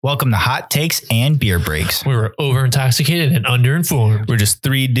Welcome to Hot Takes and Beer Breaks. We were over intoxicated and underinformed. We're just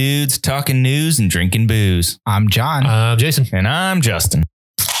three dudes talking news and drinking booze. I'm John. Jason. And I'm Justin.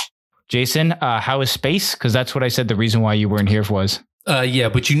 Jason, how is space? Because that's what I said the reason why you weren't here was. Yeah,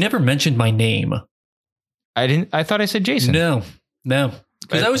 but you never mentioned my name. I didn't. I thought I said Jason. No.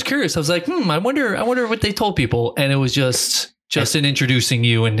 Because I was curious. I was like, I wonder what they told people. And it was just Justin introducing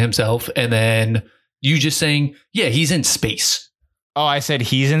you and himself. And then you just saying, yeah, he's in space. Oh, I said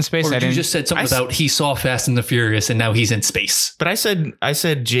he's in space. Or I you just said something about he saw Fast and the Furious and now he's in space. But I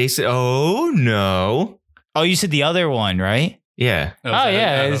said Jason. Oh, no. Oh, you said the other one, right? Yeah.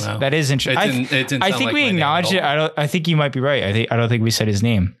 That is interesting. I think we acknowledged it. I think you might be right. I don't think we said his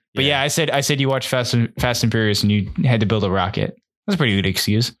name. But yeah, I said you watched Fast and Furious and you had to build a rocket. That's a pretty good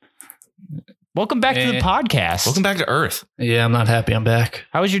excuse. Welcome back to the podcast. Welcome back to Earth. Yeah, I'm not happy I'm back.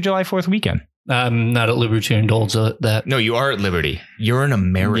 How was your July 4th weekend? I'm not at liberty to indulge that. No, you are at liberty. You're an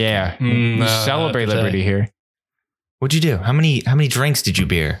American. Yeah. We celebrate liberty here. What'd you do? How many drinks did you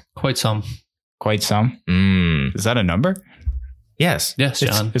beer? Quite some. Quite some. Is that a number? Yes. Yes,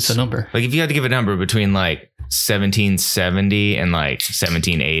 John. It's a number. Like if you had to give a number between like 1770 and like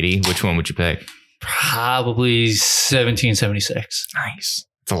 1780, which one would you pick? Probably 1776. Nice.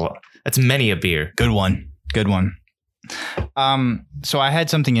 That's a lot. That's many a beer. Good one. So I had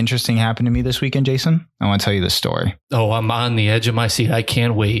something interesting happen to me this weekend, Jason. I want to tell you this story. Oh, I'm on the edge of my seat. I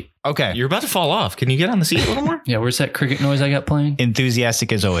can't wait. Okay. You're about to fall off. Can you get on the seat a little more? Yeah, where's that cricket noise I got playing?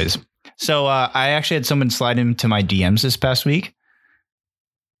 Enthusiastic as always. So I actually had someone slide into my DMs this past week.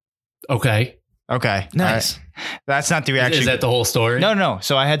 Okay. Nice. Nice. That's not the reaction. Is that the whole story? No.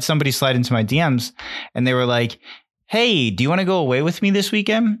 So I had somebody slide into my DMs and they were like, hey, do you want to go away with me this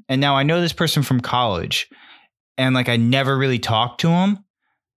weekend? And now I know this person from college and like I never really talked to him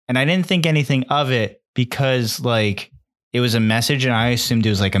and I didn't think anything of it because like it was a message and I assumed it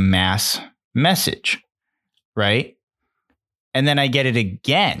was like a mass message. Right. And then I get it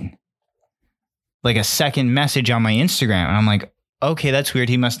again, like a second message on my Instagram. And I'm like, okay, that's weird.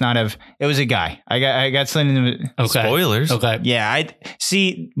 He must not have. It was a guy. I got sent in. Okay. Spoilers. Okay. Yeah,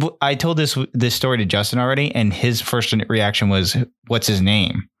 I told this story to Justin already, and his first reaction was, "What's his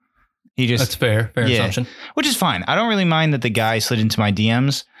name?" That's fair assumption. Which is fine. I don't really mind that the guy slid into my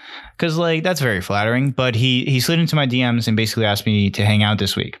DMs because like that's very flattering. But he slid into my DMs and basically asked me to hang out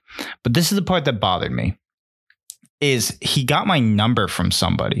this week. But this is the part that bothered me. Is he got my number from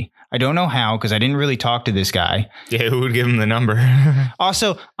somebody. I don't know how because I didn't really talk to this guy. Yeah, who would give him the number?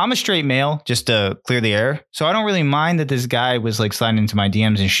 Also, I'm a straight male, just to clear the air. So I don't really mind that this guy was like sliding into my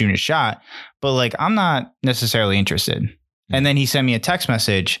DMs and shooting a shot. But like, I'm not necessarily interested. And then he sent me a text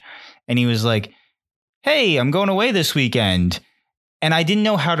message and he was like, hey, I'm going away this weekend. And I didn't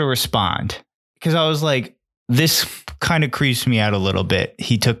know how to respond because I was like, this kind of creeps me out a little bit.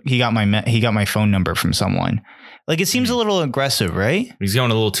 He got my phone number from someone. Like it seems a little aggressive, right? He's going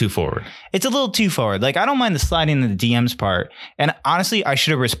a little too forward. It's a little too forward. Like I don't mind the sliding in the DMs part. And honestly, I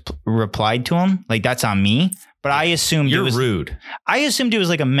should have replied to him. Like that's on me. But I assumed You're rude. I assumed it was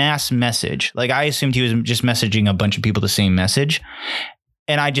like a mass message. Like I assumed he was just messaging a bunch of people the same message.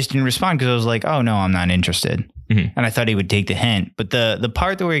 And I just didn't respond because I was like, oh no, I'm not interested. Mm-hmm. And I thought he would take the hint. But the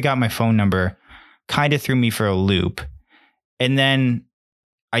part where he got my phone number kind of threw me for a loop. And then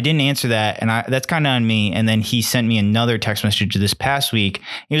I didn't answer that, and that's kind of on me. And then he sent me another text message this past week.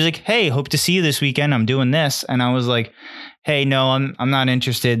 He was like, "Hey, hope to see you this weekend. I'm doing this." And I was like, "Hey, no, I'm not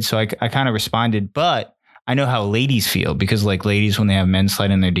interested." So I kind of responded, but I know how ladies feel because like ladies when they have men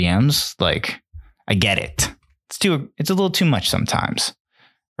slide in their DMs, like I get it. It's a little too much sometimes,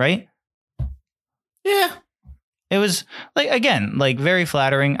 right? Yeah. It was like again, like very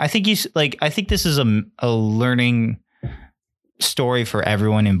flattering. I think I think this is a learning story for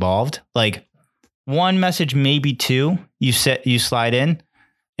everyone involved. Like one message, maybe two, you slide in.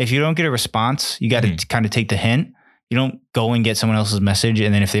 If you don't get a response, you got to kind of take the hint. You don't go and get someone else's message.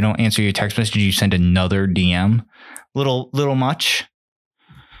 And then if they don't answer your text message, you send another DM. Little much.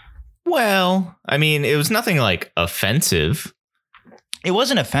 Well, I mean, it was nothing like offensive. It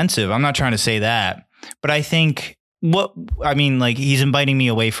wasn't offensive. I'm not trying to say that, but I think like he's inviting me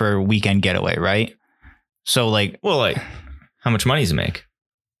away for a weekend getaway, right? So like, well, like, how much money does he make?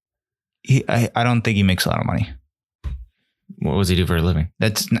 I don't think he makes a lot of money. What does he do for a living?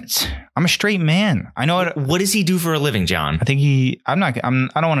 I'm a straight man. I know what does he do for a living, John? I think I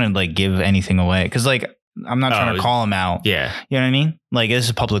don't want to like give anything away because like I'm not trying to call him out. Yeah. You know what I mean? Like this is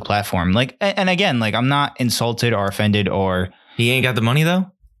a public platform. Like, and again, like I'm not insulted or offended or. He ain't got the money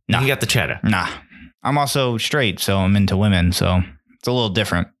though? No. He got the cheddar. Nah. I'm also straight, so I'm into women. So it's a little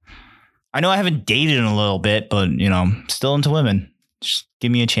different. I know I haven't dated in a little bit, but, you know, still into women. Just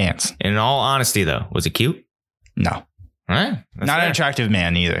give me a chance. In all honesty, though, was it cute? No. All right. Not an attractive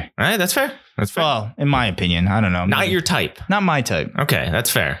man either. All right. That's fair. That's fair. Well, in my opinion, I don't know. Not maybe. your type. Not my type. Okay.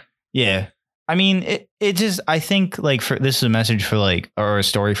 That's fair. Yeah. I mean, it just, I think like this is a message for like, or a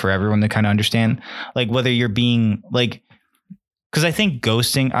story for everyone to kind of understand, like whether you're being like, because I think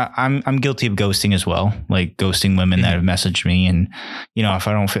ghosting, I'm guilty of ghosting as well, like ghosting women that have messaged me. And, you know, if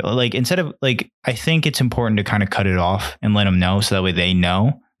I don't feel like, instead of like, I think it's important to kind of cut it off and let them know so that way they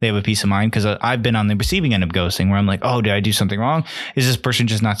know. They have a peace of mind, because I've been on the receiving end of ghosting where I'm like, oh, did I do something wrong? Is this person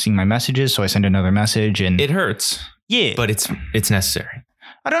just not seeing my messages? So I send another message and it hurts. Yeah. But it's necessary.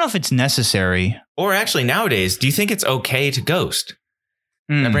 I don't know if it's necessary. Or actually nowadays, do you think it's okay to ghost?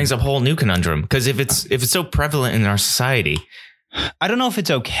 That brings up a whole new conundrum, because if it's so prevalent in our society. I don't know if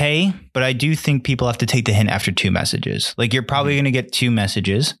it's okay, but I do think people have to take the hint after 2 messages. Like you're probably going to get 2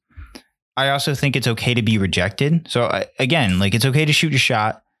 messages. I also think it's okay to be rejected. So again, like it's okay to shoot your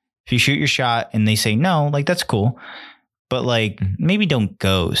shot. If you shoot your shot and they say no, like that's cool. But like maybe don't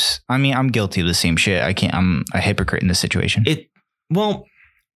ghost. I mean, I'm guilty of the same shit. I'm a hypocrite in this situation.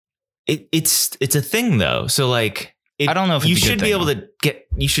 It's a thing though. So like I don't know if you should be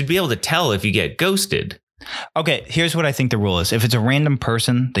able to tell if you get ghosted. Okay, here's what I think the rule is. If it's a random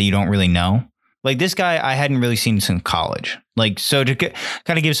person that you don't really know, like this guy I hadn't really seen since college. Like, so to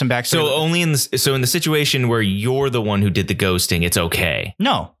kind of give some backstory. So only in the situation where you're the one who did the ghosting, it's okay.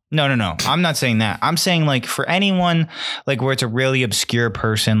 No. I'm not saying that. I'm saying like for anyone, like where it's a really obscure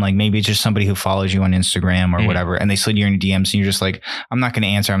person, like maybe it's just somebody who follows you on Instagram or whatever, and they slid you in DMs and you're just like, I'm not going to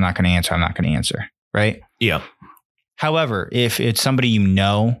answer. Right? Yeah. However, if it's somebody you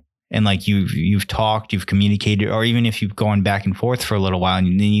know, and like you've talked, you've communicated, or even if you've gone back and forth for a little while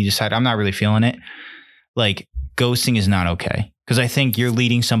and then you decide I'm not really feeling it, like ghosting is not okay. Because I think you're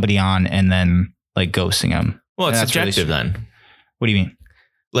leading somebody on and then like ghosting them. Well, it's subjective then. What do you mean?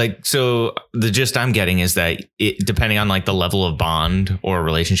 Like, so the gist I'm getting is that depending on like the level of bond or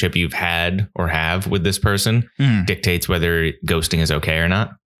relationship you've had or have with this person dictates whether ghosting is okay or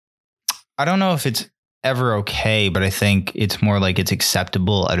not. I don't know if it's ever okay, but I think it's more like it's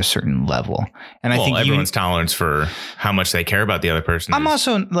acceptable at a certain level. And I think everyone's tolerance for how much they care about the other person. I'm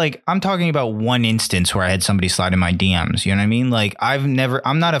also like, I'm talking about one instance where I had somebody slide in my DMs. You know what I mean? Like I'm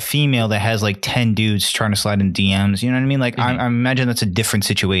not a female that has like 10 dudes trying to slide in DMs. You know what I mean? Like I imagine that's a different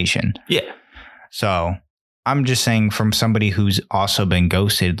situation. Yeah. So I'm just saying from somebody who's also been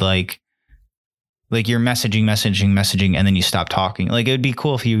ghosted, like you're messaging, and then you stop talking. Like it would be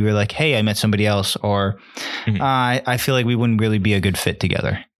cool if you were like, hey, I met somebody else, or I feel like we wouldn't really be a good fit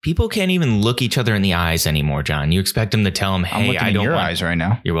together. People can't even look each other in the eyes anymore, John. You expect them to tell them, hey, I don't want your eyes right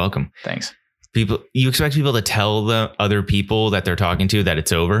now. You're welcome. Thanks. You expect people to tell the other people that they're talking to that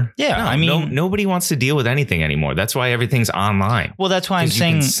it's over? Yeah, no, I mean, nobody wants to deal with anything anymore. That's why everything's online. Well, that's why I'm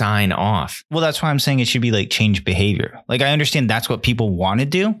saying you can sign off. Well, that's why I'm saying it should be like change behavior. Like I understand that's what people want to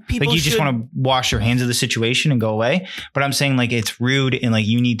do. Like you just want to wash your hands of the situation and go away. But I'm saying like it's rude and like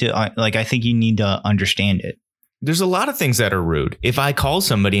you need to like I think you need to understand it. There's a lot of things that are rude. If I call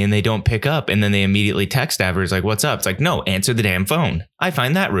somebody and they don't pick up and then they immediately text afterwards like, what's up? It's like, no, answer the damn phone. I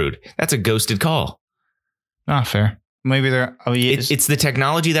find that rude. That's a ghosted call. Not fair. Maybe they're... Oh, yeah, it's the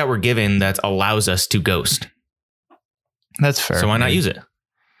technology that we're given that allows us to ghost. That's fair. So why not use it?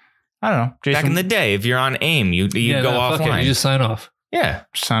 I don't know. Jason, back in the day, if you're on AIM, you go offline. You just sign off. Yeah.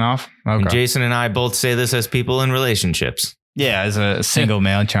 Sign off? Okay. And Jason and I both say this as people in relationships. Yeah, as a single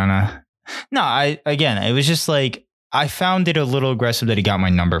male trying to... No, it was just like, I found it a little aggressive that he got my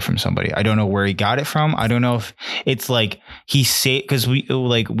number from somebody. I don't know where he got it from. I don't know if it's like he say, because we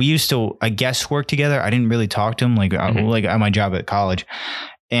used to, I guess, work together. I didn't really talk to him like at my job at college.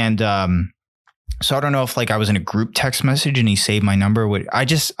 And so I don't know if like I was in a group text message and he saved my number.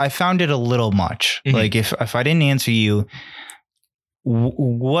 I found it a little much. Like if I didn't answer you,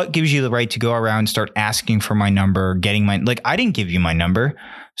 what gives you the right to go around and start asking for my number, getting my, like, I didn't give you my number.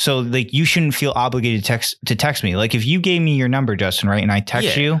 So like, you shouldn't feel obligated to text me. Like if you gave me your number, Justin, right? And I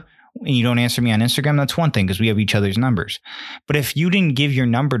text you and you don't answer me on Instagram, that's one thing because we have each other's numbers. But if you didn't give your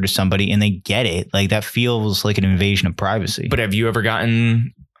number to somebody and they get it, like that feels like an invasion of privacy. But have you ever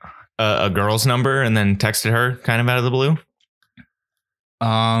gotten a girl's number and then texted her kind of out of the blue?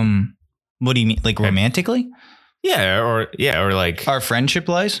 What do you mean? Like romantically? Yeah, or like our friendship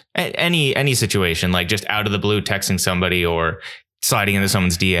lies. Any situation, like just out of the blue texting somebody or sliding into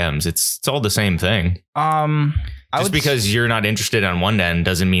someone's DMs. It's all the same thing. Just because you're not interested on one end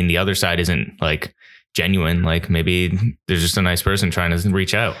doesn't mean the other side isn't like genuine. Like maybe there's just a nice person trying to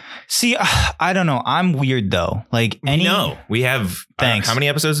reach out. See, I don't know. I'm weird though. Like we have. Thanks. How many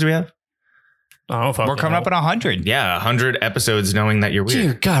episodes do we have? We're coming up on 100. Yeah, 100 episodes knowing that you're weird.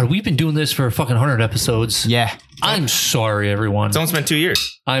 Dear God, we've been doing this for fucking 100 episodes. Yeah. I'm sorry, everyone. It's almost been 2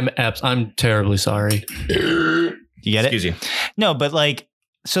 years. I'm terribly sorry. You get it? Excuse you. No, but like,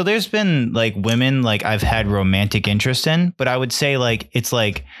 so there's been like women like I've had romantic interest in, but I would say like, it's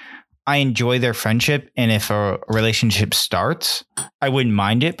like, I enjoy their friendship. And if a relationship starts, I wouldn't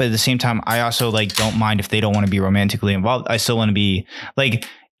mind it. But at the same time, I also like don't mind if they don't want to be romantically involved. I still want to be like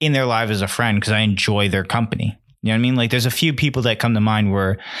in their life as a friend because I enjoy their company. You know what I mean? Like there's a few people that come to mind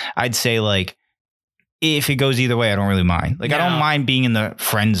where I'd say like, if it goes either way, I don't really mind. Like, I don't mind being in the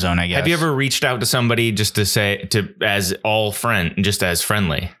friend zone, I guess. Have you ever reached out to somebody just to say as all friend, just as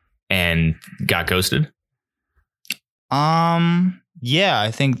friendly, and got ghosted? Yeah, I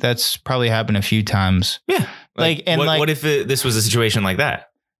think that's probably happened a few times. Yeah. What if this was a situation like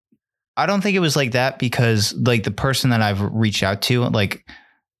that? I don't think it was like that because like the person that I've reached out to, like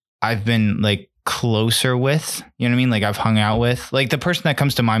I've been like closer with, you know what I mean? Like I've hung out with, like the person that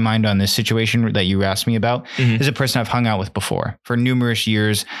comes to my mind on this situation that you asked me about is a person I've hung out with before for numerous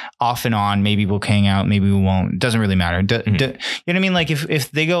years, off and on. Maybe we'll hang out, maybe we won't. It doesn't really matter. You know what I mean? Like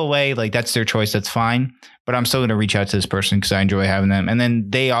if they go away, like that's their choice. That's fine. But I'm still going to reach out to this person because I enjoy having them. And then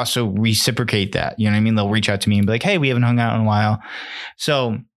they also reciprocate that. You know what I mean? They'll reach out to me and be like, hey, we haven't hung out in a while.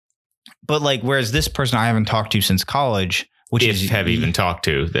 So, but like, whereas this person I haven't talked to since college, which have even talked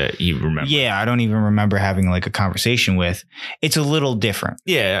to that you remember. Yeah, I don't even remember having like a conversation with. It's a little different.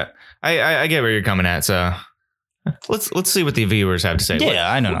 Yeah, I get where you're coming at. So let's see what the viewers have to say.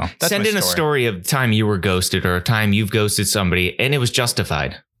 Yeah, I don't know. Send in a story of time you were ghosted or a time you've ghosted somebody and it was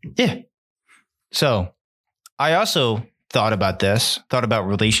justified. Yeah. So I also thought about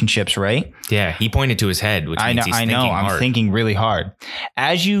relationships, right? Yeah, he pointed to his head, which means he's thinking hard. I'm thinking really hard.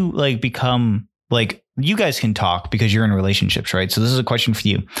 As you like become like, you guys can talk because you're in relationships, right? So this is a question for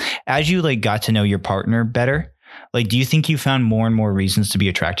you. As you like got to know your partner better, like, do you think you found more and more reasons to be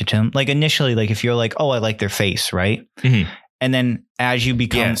attracted to him? Like initially, like if you're like, oh, I like their face, right? Mm-hmm. And then as you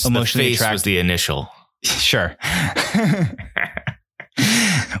become emotionally the face attracted, was the initial. Sure.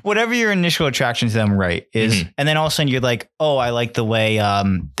 Whatever your initial attraction to them, right, is, and then all of a sudden you're like, oh, I like the way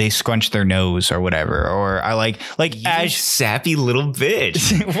they scrunch their nose or whatever, or I like you as sappy little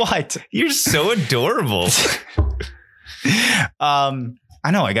bitch. What? You're so adorable.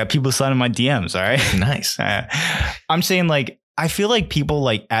 I know I got people sliding my DMs. All right, nice. I'm saying like I feel like people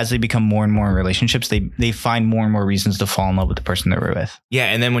like as they become more and more in relationships, they find more and more reasons to fall in love with the person they're with. Yeah,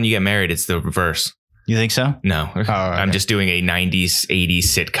 and then when you get married, it's the reverse. You think so? No, okay. I'm just doing a 90s, 80s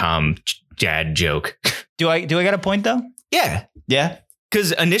sitcom dad joke. Do I got a point though? Yeah. Yeah.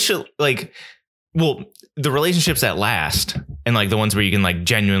 Because initial, like, well, the relationships that last and like the ones where you can like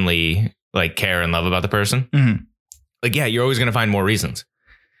genuinely like care and love about the person. Mm-hmm. Like, yeah, you're always going to find more reasons.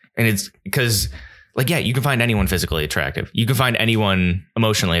 And it's because like, yeah, you can find anyone physically attractive. You can find anyone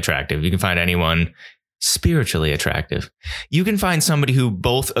emotionally attractive. You can find anyone spiritually attractive. You can find somebody who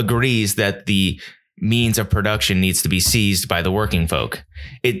both agrees that the means of production needs to be seized by the working folk.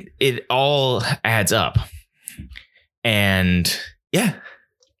 It all adds up. And yeah,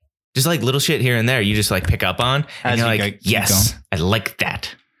 just like little shit here and there, you just like pick up on and you're like, yes, I like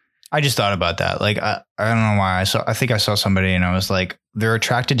that. I just thought about that. Like, I don't know why I think I saw somebody and I was like, they're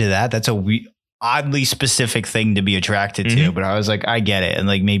attracted to that. That's a oddly specific thing to be attracted to. But I was like, I get it. And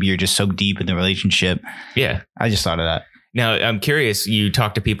like, maybe you're just so deep in the relationship. Yeah. I just thought of that. Now I'm curious. You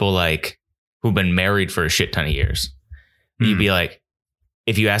talk to people like who've been married for a shit ton of years. You'd be like,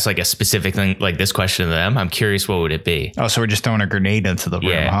 if you ask like a specific thing, like this question to them, I'm curious, what would it be? Oh, so we're just throwing a grenade into the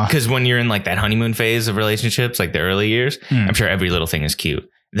room, huh? Because when you're in like that honeymoon phase of relationships, like the early years, I'm sure every little thing is cute.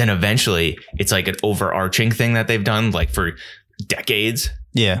 Then eventually it's like an overarching thing that they've done like for decades.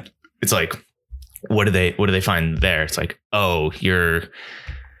 Yeah. It's like, what do they find there? It's like, oh, your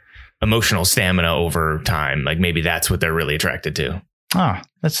emotional stamina over time. Like maybe that's what they're really attracted to. Oh,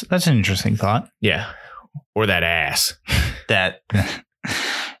 that's an interesting thought. Yeah. Or that ass.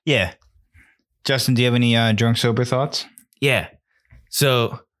 Yeah. Justin, do you have any drunk sober thoughts? Yeah.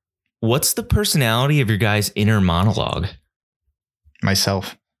 So what's the personality of your guy's inner monologue?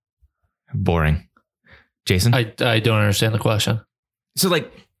 Myself. Boring. Jason? I don't understand the question. So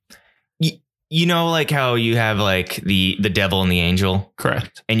like, you know, like how you have like the devil and the angel?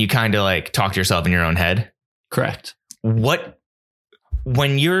 Correct. And you kind of like talk to yourself in your own head? Correct.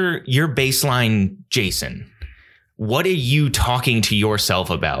 When you're baseline Jason, what are you talking to yourself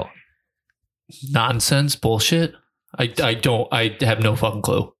about? Nonsense, bullshit. I have no fucking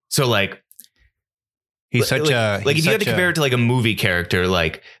clue. So like, he's such a, like if you had to compare it to like a movie character,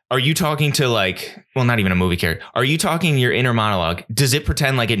 like, are you talking to like, well, not even a movie character. Are you talking your inner monologue? Does it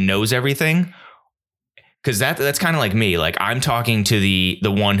pretend like it knows everything? Because that's kind of like me. Like I'm talking to the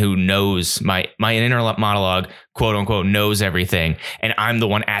one who knows my inner monologue, quote unquote, knows everything. And I'm the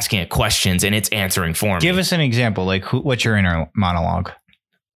one asking it questions and it's answering for me. Give us an example. Like what's your inner monologue?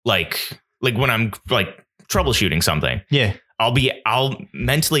 Like when I'm like troubleshooting something. Yeah.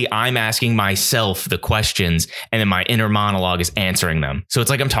 I'm asking myself the questions and then my inner monologue is answering them. So it's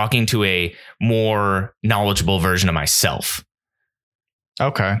like I'm talking to a more knowledgeable version of myself.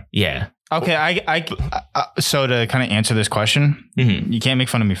 Okay. Yeah. Okay. So to kind of answer this question, you can't make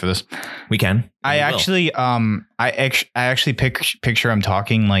fun of me for this. We can. I actually picture I'm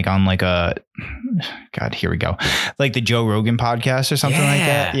talking like on like a, God, here we go. Like the Joe Rogan podcast or something like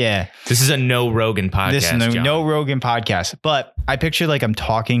that. Yeah. This is a no Rogan podcast. This is no Rogan podcast, but I picture like I'm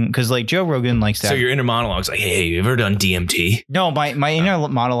talking because like Joe Rogan likes that. So your inner monologue's like, hey, you ever done DMT? No, my inner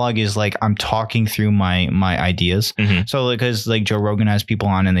monologue is like I'm talking through my ideas. So because like Joe Rogan has people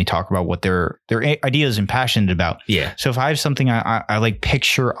on and they talk about what their ideas and passionate about. Yeah. So if I have something I like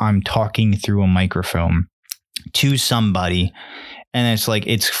picture I'm talking through a microphone to somebody and it's like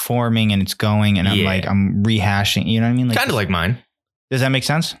it's forming and it's going and I'm rehashing, you know what I mean? Like, kind of like mine. Does that make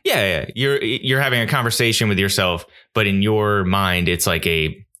sense? Yeah. You're having a conversation with yourself, but in your mind it's like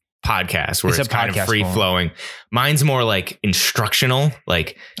a podcast where it's kind of free flowing. Mine's more like instructional.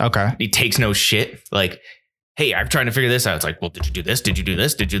 Like, okay, it takes no shit. Like, hey, I'm trying to figure this out. It's like, well, did you do this? Did you do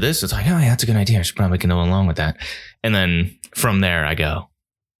this? Did you do this? It's like, oh yeah, that's a good idea. I should probably go along with that. And then from there I go.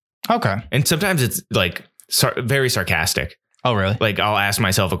 Okay. And sometimes it's like very sarcastic. Oh, really? Like I'll ask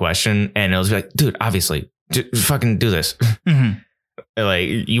myself a question and it'll be like, dude, obviously fucking do this. Like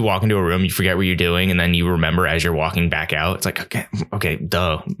you walk into a room, you forget what you're doing. And then you remember as you're walking back out. It's like, okay,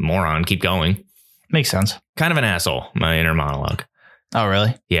 duh, moron, keep going. Makes sense. Kind of an asshole, my inner monologue. Oh,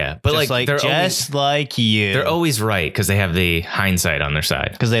 really? Yeah. But like they're just like you. They're always right because they have the hindsight on their side.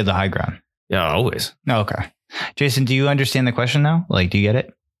 Because they have the high ground. Yeah, always. Okay. Jason, do you understand the question now? Like, do you get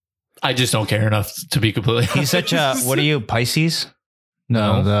it? I just don't care enough to be completely honest. He's such a, what are you, Pisces?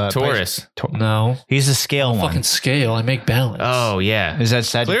 No. The Taurus. No. He's the scale one. Fucking scale. I make balance. Oh, yeah. Is that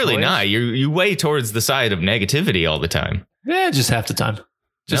Sagittarius? Clearly not. You weigh towards the side of negativity all the time. Yeah, just half the time.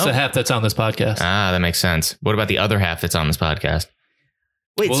 Just the half that's on this podcast. Ah, that makes sense. What about the other half that's on this podcast?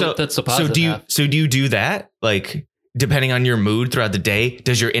 Wait, so that's the positive half. So do you do that? Like, depending on your mood throughout the day,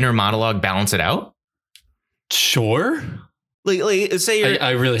 does your inner monologue balance it out? Sure. Like say you're,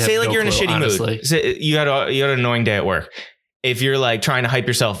 I really have say like no you're in a clue, shitty honestly. mood. Say you had an annoying day at work. If you're like trying to hype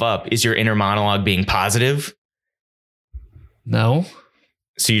yourself up, is your inner monologue being positive? No.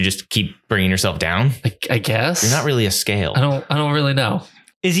 So you just keep bringing yourself down? I guess. You're not really a scale. I don't really know.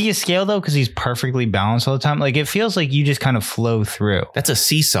 Is he a scale though? Because he's perfectly balanced all the time. Like it feels like you just kind of flow through. That's a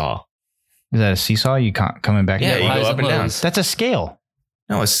seesaw. Is that a seesaw? You coming back? Yeah, you go up and down. That's a scale.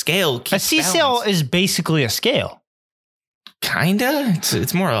 No, a scale. A seesaw is basically a scale. Kinda.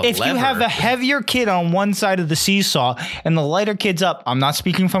 It's more a if lever. You have a heavier kid on one side of the seesaw and the lighter kid's up, I'm not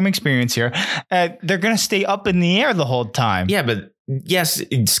speaking from experience here, they're going to stay up in the air the whole time. Yeah, but yes,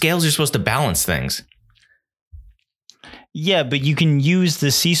 scales are supposed to balance things. Yeah, but you can use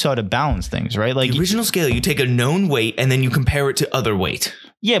the seesaw to balance things, right? Like the original scale, you take a known weight and then you compare it to other weight.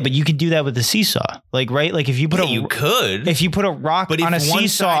 Yeah, but you can do that with the seesaw. Like, right? Like if you put you could. If you put a rock but on a one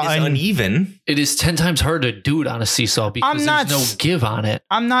seesaw side is uneven. It is 10 times harder to do it on a seesaw because there's no give on it.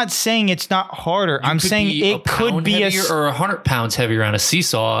 I'm not saying it's not harder. I'm saying it could be heavier or 100 pounds heavier on a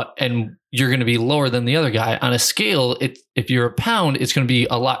seesaw and you're going to be lower than the other guy. On a scale, if you're a pound, it's going to be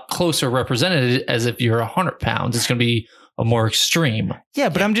a lot closer represented as if you're 100 pounds. It's going to be a more extreme. Yeah,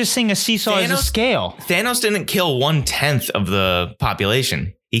 but I'm just saying a seesaw is a scale. Thanos didn't kill 1/10 of the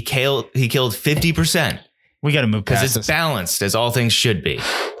population. He killed 50%. We got to move past because it's balanced as all things should be.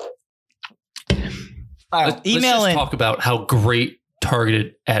 Let's just talk about how great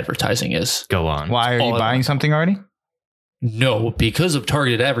targeted advertising is. Go on. Why are you buying something already? No, because of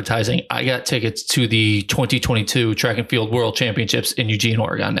targeted advertising, I got tickets to the 2022 Track and Field World Championships in Eugene,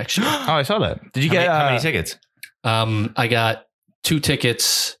 Oregon next year. Oh, I saw that. Did you get how many tickets? I got 2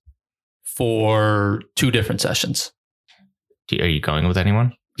 tickets for 2 different sessions. Are you going with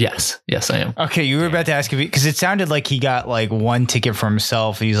anyone? Yes, I am. Okay, you were about to ask if because it sounded like he got like 1 ticket for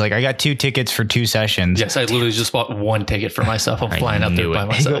himself. He's like, I got 2 tickets for 2 sessions. Yes, I literally just bought 1 ticket for myself. I'm flying out there by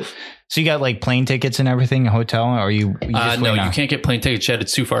myself. So you got like plane tickets and everything, a hotel, or you just no, you can't get plane tickets yet.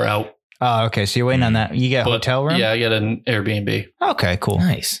 It's too far out. Oh, okay. So you're waiting on that. You get a hotel room? Yeah, I get an Airbnb. Okay, cool.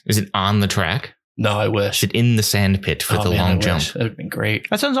 Nice. Is it on the track? No, I wish. Is it in the sand pit for the long jump? That would have been great.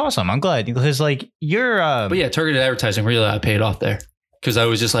 That sounds awesome. I'm glad because like you're. But yeah, targeted advertising really paid off there because I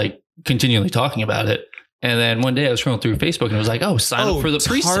was just like continually talking about it. And then one day I was scrolling through Facebook and it was like, sign up for the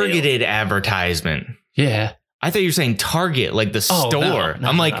pre-sale. Targeted advertisement. Yeah. I thought you were saying Target, like the store. No,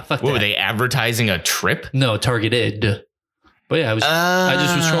 I'm like, what were they advertising a trip? No, Targeted. But yeah, I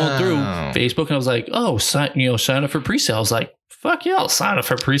just was scrolling through Facebook and I was like, oh, sign up for pre-sale. I was like, fuck yeah, I'll sign up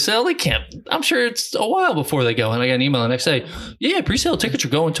for pre-sale. They can't. I'm sure it's a while before they go. And I got an email the next day. Yeah, pre-sale tickets are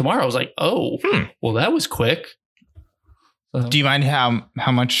going tomorrow. I was like, oh, well, that was quick. So, do you mind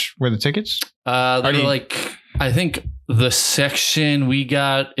how much were the tickets? They were like, I think the section we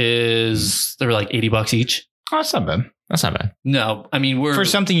got they were like $80 each. Oh, that's not bad. That's not bad. No, I mean, for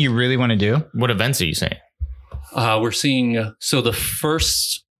something you really want to do. What events are you saying? We're seeing, so the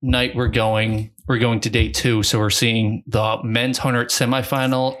first night we're going to day 2. So we're seeing the men's 100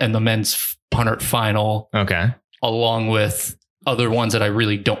 semifinal and the men's 100 final. Okay. Along with other ones that I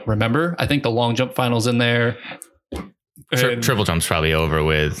really don't remember. I think the long jump final's in there. Triple jump's probably over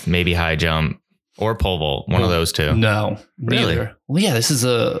with, maybe high jump or pole vault. One of those two. No, really? Neither. Well, yeah,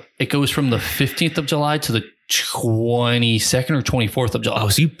 it goes from the 15th of July to the 22nd or 24th of July. Oh,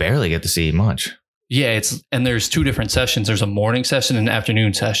 so you barely get to see much. Yeah, and there's 2 different sessions. There's a morning session and an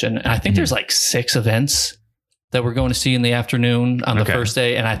afternoon session. And I think there's like 6 events that we're going to see in the afternoon on the first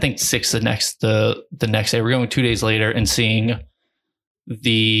day. And I think 6 the next day. We're going 2 days later and seeing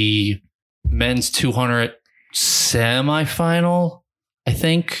the men's 200 semifinal, I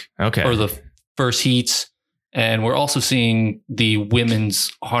think. Okay. Or the first heats. And we're also seeing the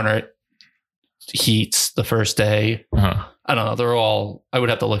women's 100 heats the first day. Uh-huh. I don't know. I would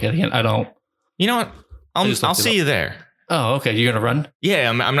have to look at it again. I don't. You know what? I'll see you there. Oh, okay. You're going to run? Yeah,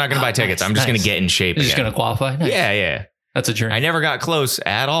 I'm not going to buy tickets. I'm just going to get in shape. You're just going to qualify? Nice. Yeah. That's a journey. I never got close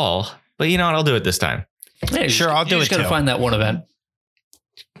at all, but you know what? I'll do it this time. Yeah, sure, I'll do it. You just got to find that one event.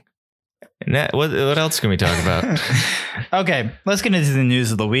 And what else can we talk about? Okay, let's get into the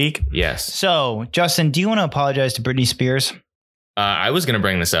news of the week. Yes. So, Justin, do you want to apologize to Britney Spears? I was going to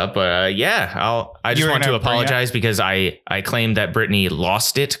bring this up, but yeah, I just want to apologize because I claimed that Britney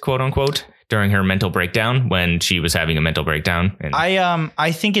lost it, quote unquote, during her mental breakdown when she was having a mental breakdown. And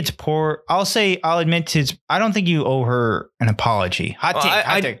I think it's poor. I'll admit to I don't think you owe her an apology. Hot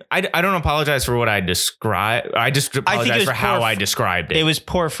take. I don't apologize for what I described. I just apologize for how I described it. It was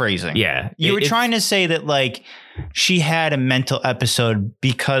poor phrasing. Yeah. You were trying to say that like she had a mental episode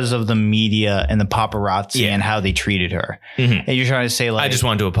because of the media and the paparazzi and how they treated her. Mm-hmm. And you're trying to say like, I just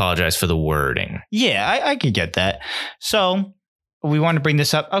wanted to apologize for the wording. Yeah, I could get that. So we want to bring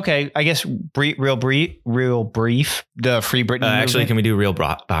this up. Okay, I guess real brief. The Free Britney actually, can we do real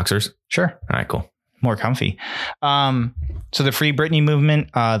boxers? Sure. All right, cool. More comfy. So the Free Britney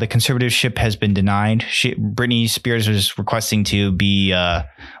movement, the conservatorship has been denied. Britney Spears was requesting to be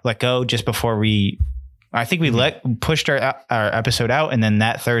let go just before I think we pushed our episode out, and then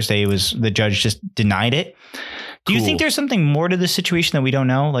that Thursday the judge just denied it. Do you think there's something more to the situation that we don't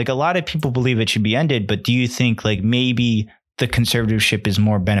know? Like a lot of people believe it should be ended, but do you think like maybe the conservatorship is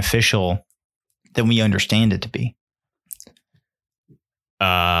more beneficial than we understand it to be?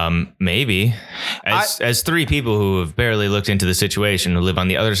 Maybe. As 3 people who have barely looked into the situation, who live on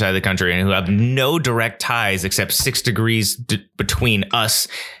the other side of the country and who have no direct ties except 6 degrees between us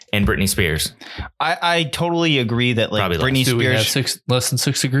and Britney Spears. I totally agree that like Britney Spears. Do we have less than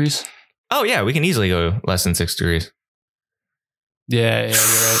 6 degrees? Oh yeah, we can easily go less than 6 degrees. Yeah, you're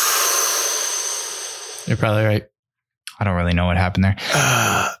right. You're probably right. I don't really know what happened there.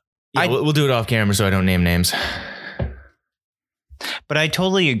 We'll do it off camera so I don't name names. But I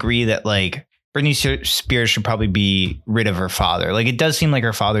totally agree that like Britney Spears should probably be rid of her father. Like it does seem like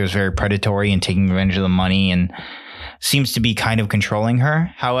her father is very predatory and taking advantage of the money and seems to be kind of controlling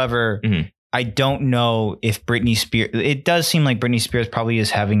her. However, I don't know if Britney Spears, it does seem like Britney Spears probably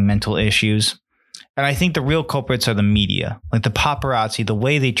is having mental issues. And I think the real culprits are the media, like the paparazzi, the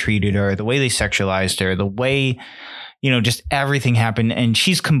way they treated her, the way they sexualized her, the way, just everything happened. And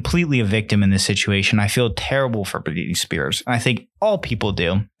she's completely a victim in this situation. I feel terrible for Britney Spears. And I think all people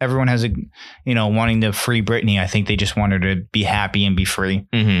do. Everyone has wanting to free Britney. I think they just want her to be happy and be free.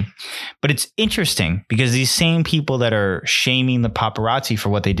 Mm-hmm. But it's interesting because these same people that are shaming the paparazzi for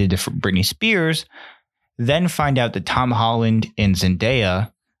what they did to Britney Spears then find out that Tom Holland and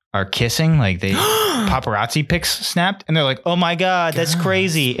Zendaya are kissing. Like they paparazzi pics snapped and they're like, oh my God, that's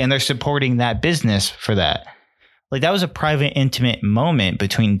crazy. And they're supporting that business for that. Like that was a private, intimate moment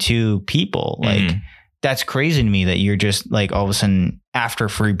between 2 people. Like that's crazy to me that you're just like all of a sudden after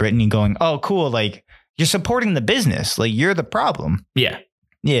Free Britney going, oh, cool. Like you're supporting the business. Like you're the problem. Yeah.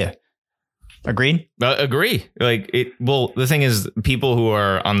 Yeah. Agreed? Agree. Like the thing is people who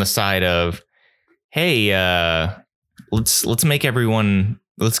are on the side of, hey, let's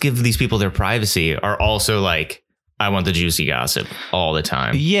give these people their privacy are also like, I want the juicy gossip all the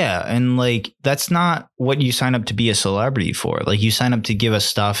time. Yeah. And like, that's not what you sign up to be a celebrity for. Like, you sign up to give us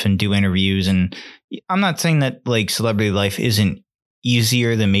stuff and do interviews. And I'm not saying that like celebrity life isn't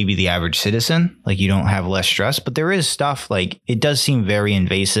easier than maybe the average citizen. Like, you don't have less stress, but there is stuff like it does seem very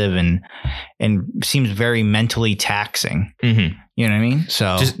invasive and seems very mentally taxing. Mm-hmm. You know what I mean?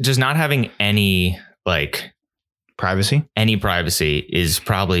 So just not having any like privacy is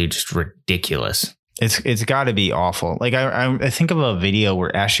probably just ridiculous. It's got to be awful. Like I think of a video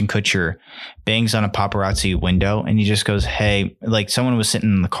where Ashton Kutcher bangs on a paparazzi window and he just goes, "Hey," like someone was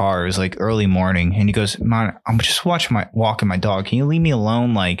sitting in the car. It was like early morning, and he goes, "Man, I'm just walking my dog. Can you leave me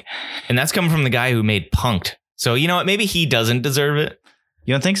alone?" Like, and that's coming from the guy who made Punk'd. So you know what? Maybe he doesn't deserve it.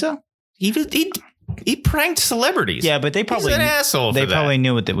 You don't think so? He pranked celebrities. Yeah, but they probably He's an asshole. They probably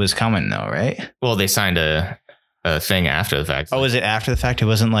knew what was coming, though, right? Well, they signed a thing after the fact. Oh, was it after the fact? It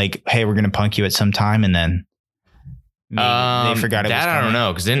wasn't like, "Hey, we're going to punk you at some time," and then they forgot it was coming? I don't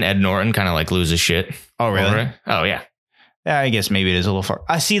know, because didn't Ed Norton kind of like lose his shit? Oh, really? Oh, yeah. Yeah, I guess maybe it is a little far.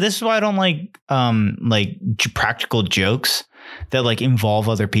 I see. This is why I don't like practical jokes that like involve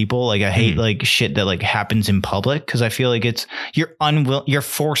other people. Like, I hate like shit that like happens in public, because I feel like you're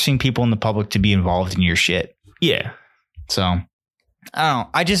forcing people in the public to be involved in your shit. Yeah. So I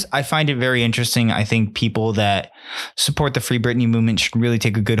don't know. I find it very interesting. I think people that support the Free Britney movement should really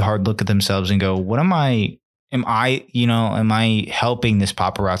take a good hard look at themselves and go, what am I helping this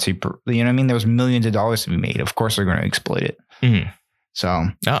paparazzi? You know what I mean? There was millions of dollars to be made. Of course they're going to exploit it. Mm-hmm. So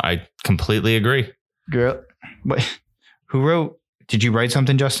no, I completely agree. Girl, did you write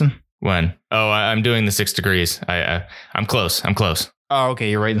something, Justin? When? Oh, I'm doing the 6 degrees. I'm close. Oh,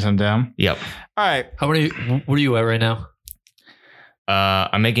 okay. You're writing something down. Yep. All right. What are you at right now?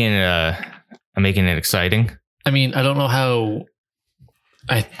 I'm making it exciting. I mean, I don't know how.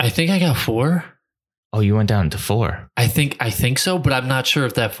 I think I got 4. Oh, you went down to 4. I think so, but I'm not sure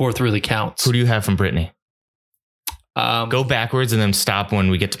if that 4th really counts. Who do you have from Britney? Go backwards and then stop when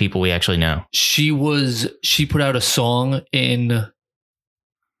we get to people we actually know. She put out a song in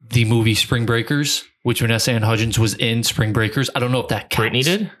the movie Spring Breakers, which Vanessa Ann Hudgens was in Spring Breakers. I don't know if that counts. Britney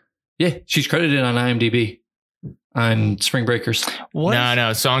did? Yeah, she's credited on IMDb on Spring Breakers. What?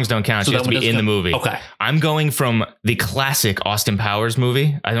 No, songs don't count. So she has to be in the movie. Okay. I'm going from the classic Austin Powers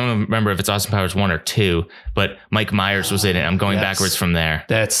movie. I don't remember if it's Austin Powers 1 or 2, but Mike Myers was in it. I'm going backwards from there.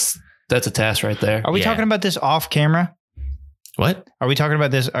 That's a task right there. Are we talking about this off camera? What? Are we talking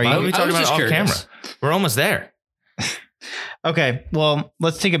about this? Are we talking about off camera? We're almost there. Okay. Well,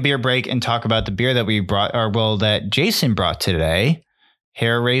 let's take a beer break and talk about the beer that we brought, that Jason brought today.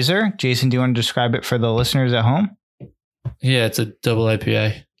 Hair Razor. Jason, do you want to describe it for the listeners at home? Yeah, it's a double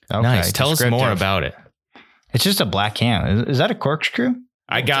IPA. Okay, nice. Tell us more about it. It's just a black can. Is that a corkscrew?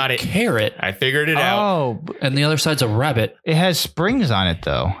 I got it. Carrot. I figured it out. Oh, and the other side's a rabbit. It has springs on it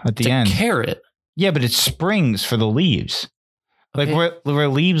though. At the end, carrot. Yeah, but it's springs for the leaves. Like where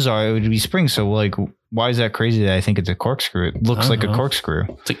leaves are, it would be springs. So like, why is that crazy that I think it's a corkscrew? It looks like a corkscrew.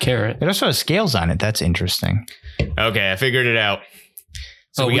 It's a carrot. It also has scales on it. That's interesting. Okay, I figured it out.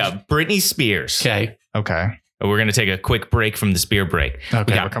 So we got Britney Spears. Okay. We're going to take a quick break from this beer break.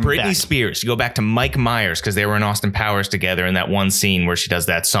 Okay, we got Britney Spears. You go back to Mike Myers because they were in Austin Powers together in that one scene where she does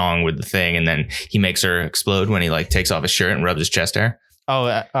that song with the thing and then he makes her explode when he like takes off his shirt and rubs his chest hair.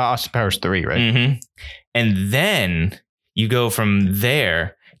 Oh, Austin Powers 3, right? Mm-hmm. And then you go from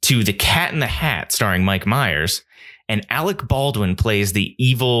there to The Cat in the Hat starring Mike Myers, and Alec Baldwin plays the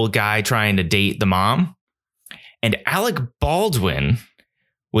evil guy trying to date the mom. And Alec Baldwin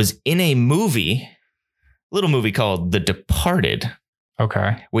was in a little movie called The Departed.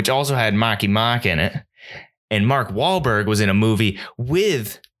 Okay. Which also had Marky Mark in it. And Mark Wahlberg was in a movie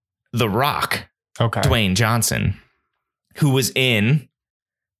with The Rock. Okay. Dwayne Johnson, who was in,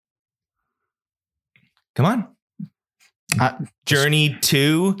 come on, Journey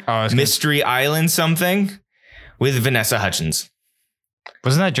to Mystery Island something with Vanessa Hudgens.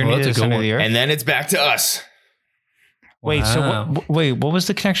 Wasn't that Journey to the Center of the Earth? And then it's back to us. Wait, wow. So what was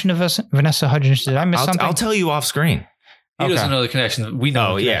the connection to Vanessa Hudgens? Did I miss something? I'll tell you off screen. He doesn't know the connection. We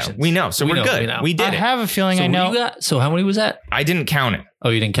know. Oh, yeah. We know. So we're good. We did it. I have a feeling I know. So how many was that? I didn't count it. Oh,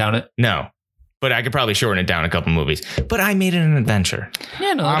 you didn't count it? No. But I could probably shorten it down a couple movies. But I made it an adventure.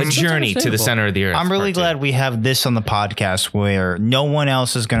 Yeah, no. A journey to the center of the earth. I'm really glad we have this on the podcast where no one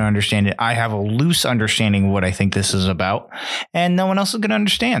else is going to understand it. I have a loose understanding of what I think this is about, and no one else is going to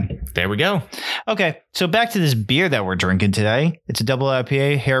understand. There we go. Okay, so back to this beer that we're drinking today. It's a double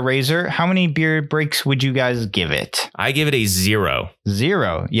IPA, Hair Razor. How many beer breaks would you guys give it? I give it a 0.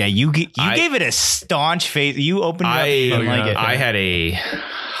 0. Yeah, you gave it a staunch face. You opened it up and you didn't like it. I had a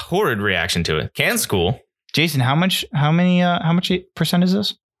horrid reaction to it. Can's cool. Jason, how much percent is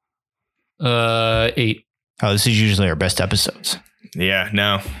this? 8. Oh, this is usually our best episodes. Yeah,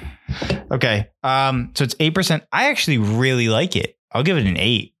 no. Okay. So it's 8%. I actually really like it. I'll give it an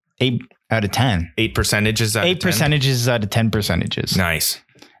 8. 8 out of 10. 8 percentages out of 10? 8 percentages out of 10 percentages. Nice.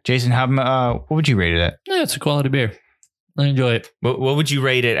 Jason, what would you rate it at? Yeah, it's a quality beer. I enjoy it. What would you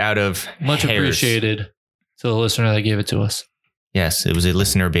rate it out of Much hairs? Appreciated to the listener that gave it to us. Yes, it was a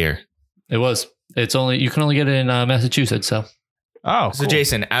listener beer. It was. You can only get it in Massachusetts. So Oh, So cool.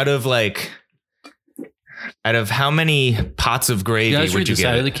 Jason, out of how many pots of gravy you guys would read you the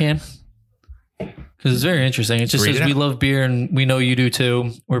side of get? the can? Because it's very interesting. It just Read says it we out. love beer and we know you do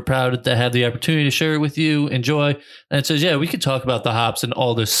too. We're proud to have the opportunity to share it with you. Enjoy. And it says, yeah, we could talk about the hops and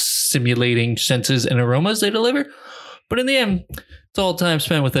all the stimulating senses and aromas they deliver. But in the end, it's all time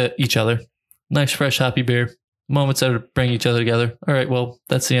spent with each other. Nice, fresh, hoppy beer. Moments that bring each other together. All right, well,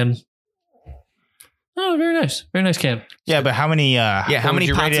 that's the end. Oh, very nice. Very nice can. Yeah, but how many? how what many would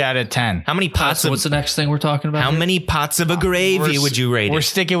you pots rate it of- out of 10? How many pots So of what's the next thing we're talking about? how here? many pots of a gravy would you rate We're it?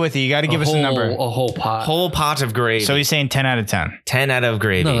 sticking with you. You got to give us a number. A whole pot. Whole pot of gravy. So he's saying 10 out of 10. 10 out of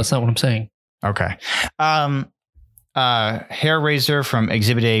gravy. No, that's not what I'm saying. Okay. Hair Razor from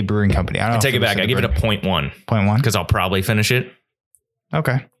Exhibit A Brewing Company. I don't I know take if it back. I give it a 0.1 0.1. because I'll probably finish it.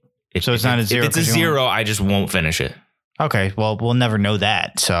 Okay. So it's not a zero If it's a 'cause you zero, I just won't finish it. Okay. Well, we'll never know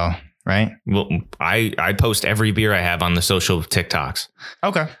that. So, right? Well, I post every beer I have on the social TikToks.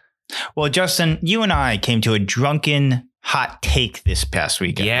 Okay. Well, Justin, you and I came to a drunken hot take this past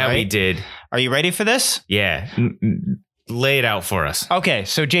weekend. Yeah, right? we did. Are you ready for this? Yeah. Lay it out for us. Okay.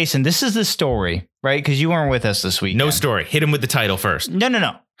 So, Jason, this is the story, right? Because you weren't with us this week. No story. Hit him with the title first. No.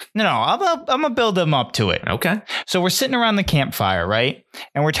 I'm going to build them up to it. Okay. So we're sitting around the campfire, right?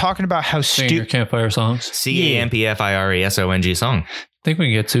 And we're talking about how Sing your stupid, campfire songs. CAMPFIRESONG song. I think we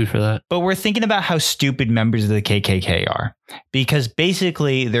can get sued for that. but we're thinking about how stupid members of the KKK are, because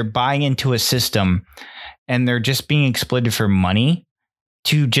basically they're buying into a system and they're just being exploited for money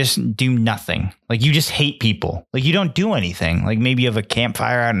to just do nothing. Like, you just hate people. Like, you don't do anything. Like, maybe you have a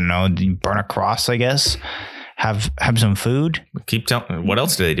campfire. I don't know. You burn a cross, I guess. Have some food. Keep telling. What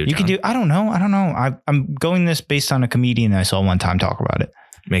else do they do? You can do. I don't know. I'm going this based on a comedian I saw one time talk about it.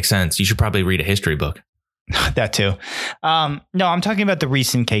 Makes sense. You should probably read a history book. That too. No, I'm talking about the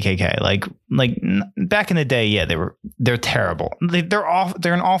recent KKK. Like back in the day, yeah, they're terrible. They're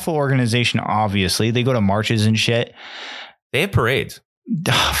an awful organization. Obviously, they go to marches and shit. They have parades.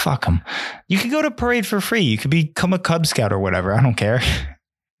 Fuck them. You could go to parade for free. You could become a Cub Scout or whatever. I don't care.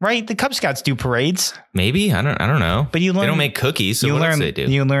 Right? The Cub Scouts do parades. Maybe I don't know. But you learn. They don't make cookies. So what else do they do?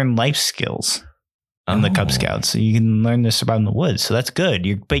 You learn life skills. In the Cub Scouts. So you can learn this about in the woods. So that's good.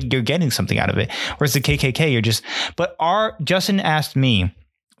 You're getting something out of it. Whereas the KKK, you're just, Justin asked me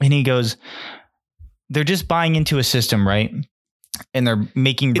and he goes, they're just buying into a system, right? And they're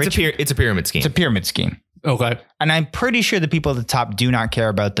making rich. It's a pyramid scheme. It's a pyramid scheme. Okay. And I'm pretty sure the people at the top do not care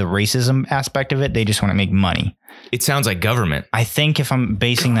about the racism aspect of it. They just want to make money. It sounds like government. I think if I'm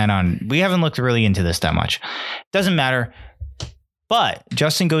basing that on, we haven't looked really into this that much. Doesn't matter. But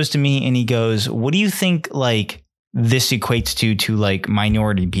Justin goes to me and he goes, what do you think like this equates to like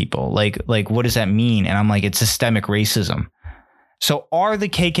minority people? Like what does that mean? And I'm like, it's systemic racism. So are the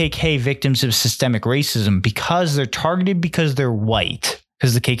KKK victims of systemic racism because they're targeted because they're white?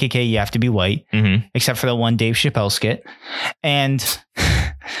 Because the KKK, you have to be white, except for the one Dave Chappelle skit. And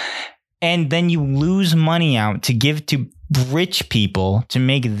then you lose money out to give to rich people to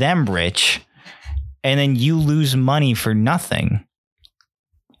make them rich. And then you lose money for nothing.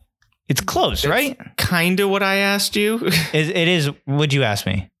 It's close, right? Kind of what I asked you. It is. What'd you ask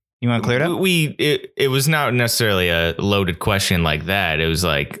me? You want to clear it up? It was not necessarily a loaded question like that. It was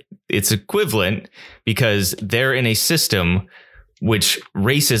like, it's equivalent because they're in a system which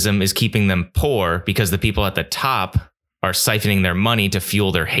racism is keeping them poor because the people at the top are siphoning their money to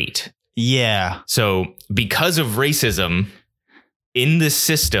fuel their hate. Yeah. So because of racism in this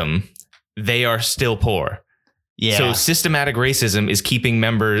system, they are still poor. Yeah. So systematic racism is keeping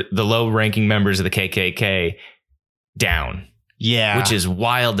the low ranking members of the KKK down. Yeah. Which is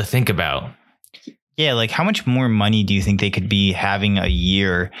wild to think about. Yeah. Like, how much more money do you think they could be having a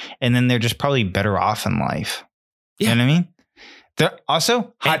year? And then they're just probably better off in life. Yeah. You know what I mean? They're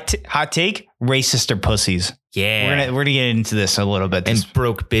also hot take, racist are pussies. Yeah. We're gonna get into this a little bit. And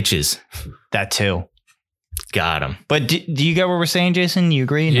broke bitches. That too. Got them. But do you get what we're saying, Jason? You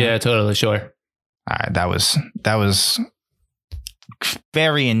agree? No? Yeah, totally. Sure. All right, that was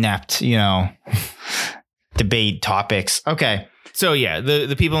very inept, debate topics. Okay. So yeah,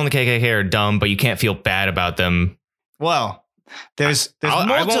 the people in the KKK are dumb, but you can't feel bad about them. Well,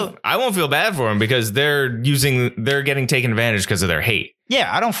 I won't feel bad for them because they're getting taken advantage because of their hate.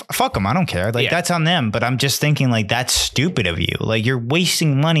 Yeah, fuck them. I don't care. Like that's on them. But I'm just thinking like that's stupid of you. Like you're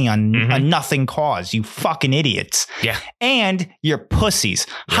wasting money on a nothing cause. You fucking idiots. Yeah. And you're pussies.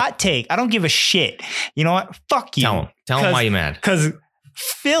 Yep. Hot take. I don't give a shit. You know what? Fuck you. Tell them why you're mad. Because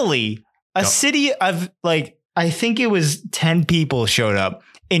Philly, a city of like, I think it was 10 people showed up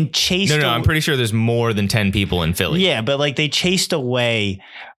and chased. No, I'm pretty sure there's more than 10 people in Philly. Yeah, but like they chased away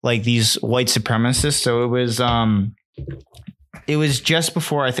like these white supremacists. So it was just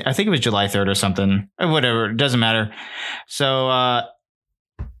before I think it was July 3rd or something. Or whatever, it doesn't matter. So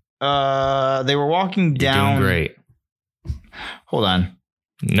they were walking down. You're doing great. Hold on.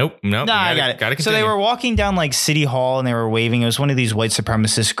 Nope. Nah, I got it. So they were walking down like City Hall and they were waving. It was one of these white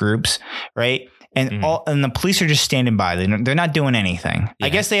supremacist groups, right? And and the police are just standing by. They're not doing anything. Yeah. I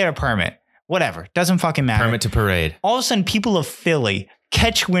guess they had a permit. Whatever. Doesn't fucking matter. Permit to parade. All of a sudden, people of Philly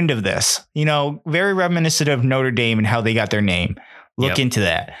catch wind of this. You know, very reminiscent of Notre Dame and how they got their name. Look into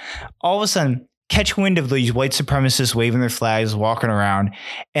that. All of a sudden, catch wind of these white supremacists waving their flags, walking around,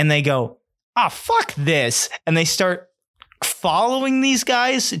 and they go, fuck this. And they start following these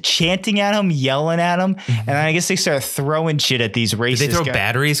guys, chanting at them, yelling at them, and I guess they start throwing shit at these racist. Did they throw guys.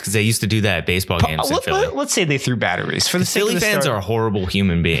 Batteries? Because they used to do that at baseball games in Philly. Let's say they threw batteries. For the Philly fans are horrible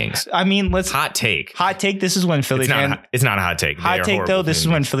human beings. I mean, hot take. This is when Philly fans. It's not a hot take. Hot take though. This is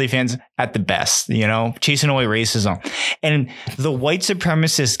when Philly fans at the best. You know, chasing away racism, and the white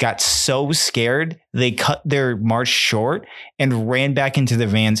supremacists got so scared they cut their march short and ran back into their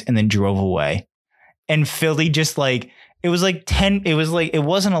vans and then drove away. And Philly just like. It was like 10. It was like, it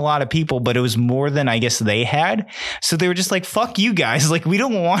wasn't a lot of people, but it was more than I guess they had. So they were just like, fuck you guys. Like, we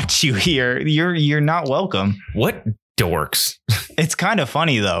don't want you here. You're not welcome. What dorks. It's kind of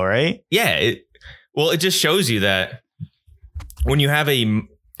funny though, right? Yeah. It just shows you that when you have a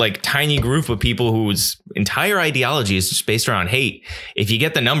like tiny group of people whose entire ideology is just based around hate, if you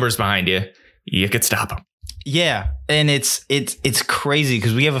get the numbers behind you, you could stop them. Yeah, and it's crazy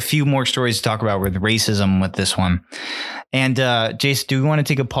because we have a few more stories to talk about with racism with this one. And Jace, do we want to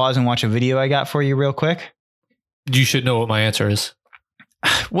take a pause and watch a video I got for you real quick? You should know what my answer is.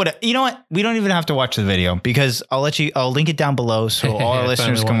 You know what? We don't even have to watch the video because I'll link it down below so all our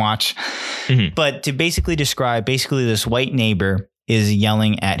listeners can watch. Mm-hmm. But to basically describe, this white neighbor is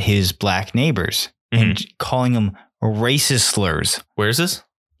yelling at his black neighbors and calling them racist slurs. Where is this?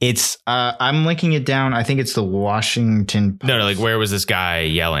 It's I'm linking it down. I think it's the Washington Post. No, like where was this guy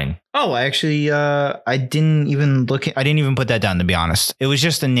yelling? Oh, actually, I didn't even I didn't even put that down, to be honest. It was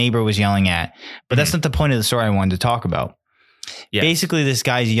just a neighbor was yelling at, but that's not the point of the story I wanted to talk about. Yeah. Basically, this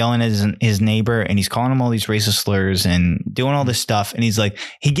guy's yelling at his neighbor and he's calling him all these racist slurs and doing all this stuff. And he's like,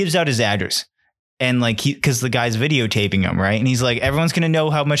 he gives out his address. And like, because the guy's videotaping him, right? And he's like, everyone's going to know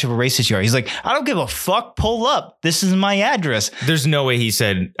how much of a racist you are. He's like, I don't give a fuck. Pull up. This is my address. There's no way he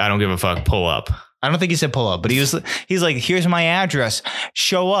said, I don't give a fuck. Pull up. I don't think he said pull up, but he's like, here's my address.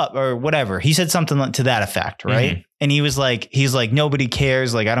 Show up or whatever. He said something to that effect, right? Mm-hmm. And he's like, nobody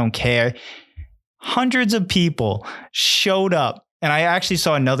cares. Like, I don't care. Hundreds of people showed up. And I actually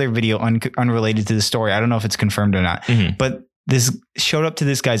saw another video unrelated to the story. I don't know if it's confirmed or not, but this showed up to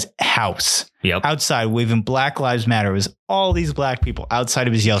this guy's house outside waving Black Lives Matter. It was all these black people outside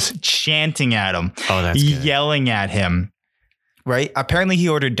of his house chanting at him, yelling at him. Right. Apparently he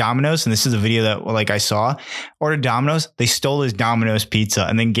ordered Domino's. And this is a video that like I saw. Ordered Domino's. They stole his Domino's pizza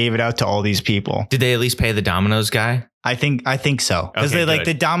and then gave it out to all these people. Did they at least pay the Domino's guy? I think so. Because they like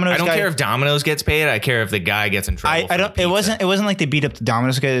the Domino's guy. I don't care if Domino's gets paid. I care if the guy gets in trouble. I don't. It wasn't like they beat up the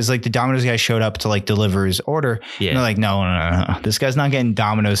Domino's guy. It was like the Domino's guy showed up to like deliver his order. Yeah. And they're like, no. This guy's not getting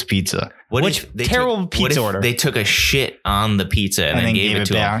Domino's pizza. Terrible pizza order. They took a shit on the pizza and then gave it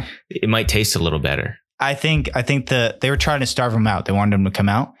to him. It might taste a little better. I think they were trying to starve him out. They wanted him to come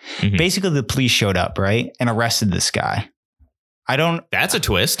out. Mm-hmm. Basically, the police showed up, right, and arrested this guy. That's a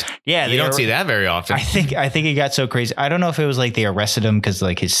twist. Yeah, you don't see that very often. I think it got so crazy. I don't know if it was like they arrested him because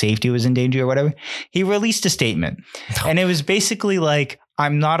like his safety was in danger or whatever. He released a statement, and it was basically like,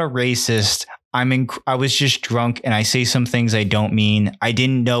 "I'm not a racist. I was just drunk, and I say some things I don't mean. I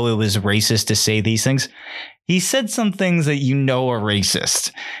didn't know it was racist to say these things." He said some things that are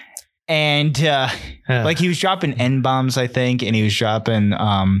racist. And like he was dropping N-bombs, I think, and he was dropping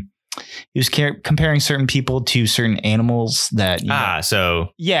he was comparing certain people to certain animals that so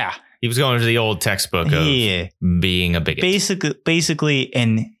he was going to the old textbook of being a bigot. Basically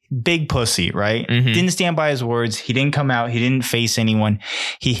and big pussy, right? Mm-hmm. Didn't stand by his words. He didn't come out. He didn't face anyone.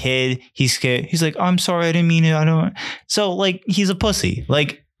 He hid. He's scared. He's like, oh, I'm sorry, I didn't mean it. I don't. So like he's a pussy.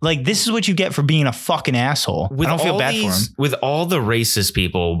 Like Like, this is what you get for being a fucking asshole. I don't feel bad for him. With all the racist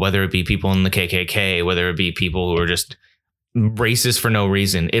people, whether it be people in the KKK, whether it be people who are just racist for no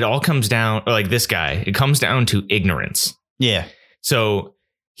reason, it all comes down, or like this guy, it comes down to ignorance. Yeah. So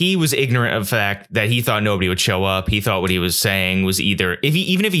he was ignorant of the fact that he thought nobody would show up. He thought what he was saying was either,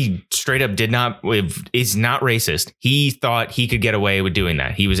 even if he straight up is not racist, he thought he could get away with doing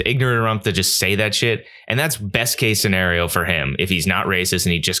that. He was ignorant enough to just say that shit. And that's best case scenario for him. If he's not racist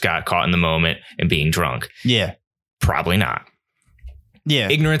and he just got caught in the moment and being drunk. Yeah. Probably not. Yeah.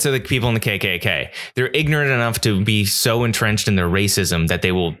 Ignorance of the people in the KKK. They're ignorant enough to be so entrenched in their racism that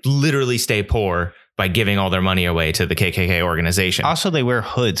they will literally stay poor by giving all their money away to the KKK organization. Also, they wear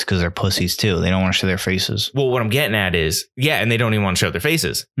hoods because they're pussies too. They don't want to show their faces. Well, what I'm getting at is, and they don't even want to show their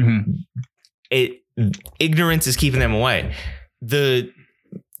faces. Mm-hmm. Ignorance is keeping them away. The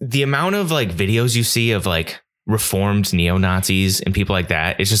amount of like videos you see of like reformed neo-Nazis and people like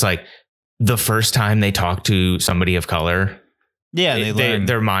that, it's just like the first time they talk to somebody of color. Yeah,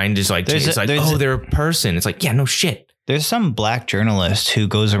 their mind is like, they're a person. It's like, yeah, no shit. There's some black journalist who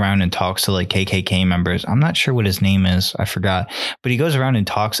goes around and talks to like KKK members. I'm not sure what his name is. I forgot. But he goes around and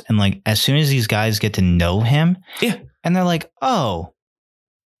talks. And like, as soon as these guys get to know him, and they're like, oh,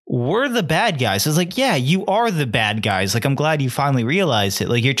 we're the bad guys. It's like, yeah, you are the bad guys. Like, I'm glad you finally realized it.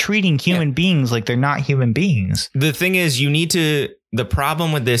 Like, you're treating human beings like they're not human beings. The thing is, the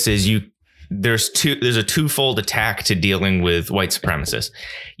problem with this is there's a twofold attack to dealing with white supremacists.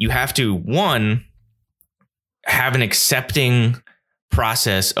 You have to, one, have an accepting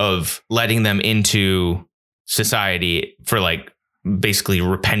process of letting them into society for like basically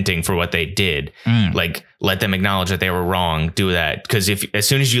repenting for what they did. Like, let them acknowledge that they were wrong, do that. Because as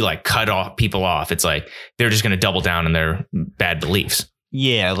soon as you like cut off people off, it's like they're just going to double down on their bad beliefs.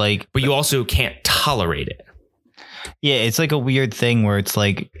 Yeah, like, but you also can't tolerate it. Yeah, it's like a weird thing where it's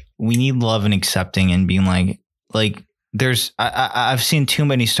like we need love and accepting and being like there's I've seen too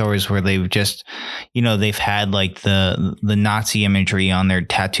many stories where they've just, they've had like the Nazi imagery on their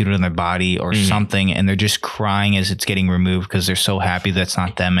tattooed on their body or something, and they're just crying as it's getting removed because they're so happy that's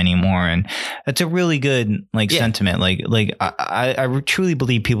not them anymore. And that's a really good sentiment. Like I truly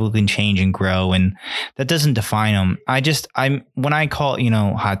believe people can change and grow, and that doesn't define them. When I call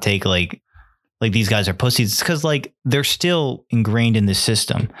hot take like these guys are pussies, it's because like they're still ingrained in the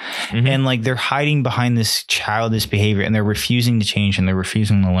system, and like they're hiding behind this childish behavior, and they're refusing to change, and they're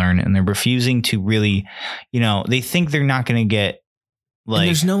refusing to learn, and they're refusing to really, they think they're not going to get like, and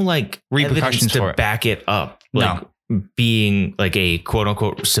there's no like repercussions to back it up. Like, being like a quote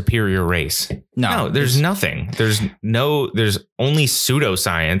unquote superior race. No, there's nothing. There's only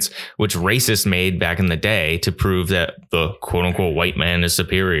pseudoscience, which racists made back in the day to prove that the quote unquote white man is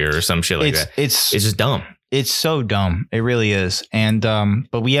superior or some shit like that. It's just dumb. It's so dumb. It really is. And,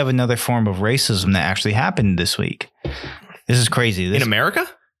 but we have another form of racism that actually happened this week. This is crazy. In America?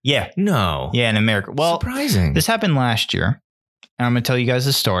 Yeah. No. Yeah. In America. Well, surprising. This happened last year. And I'm going to tell you guys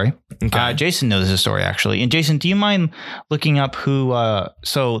the story. Okay. Jason knows the story, actually. And Jason, do you mind looking up who...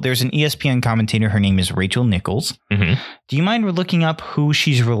 so there's an ESPN commentator. Her name is Rachel Nichols. Mm-hmm. Do you mind looking up who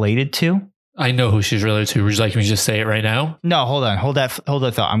she's related to? I know who she's related to. Would you like me to just say it right now? No, hold on. Hold that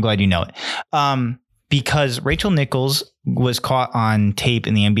thought. I'm glad you know it. Because Rachel Nichols was caught on tape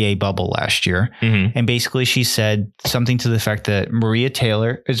in the NBA bubble last year. Mm-hmm. And basically she said something to the effect that Maria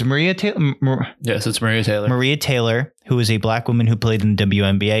Taylor... Is Maria Taylor? Yes, it's Maria Taylor. Maria Taylor, who is a black woman who played in the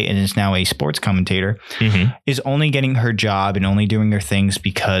WNBA and is now a sports commentator, is only getting her job and only doing her things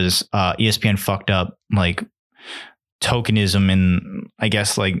because ESPN fucked up like tokenism, and I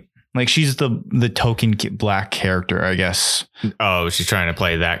guess like she's the token black character, I guess. Oh, she's trying to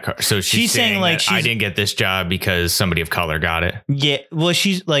play that card. So she's saying like, I didn't get this job because somebody of color got it. Yeah. Well,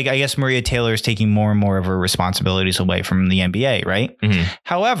 she's like, I guess Maria Taylor is taking more and more of her responsibilities away from the NBA, right? Mm-hmm.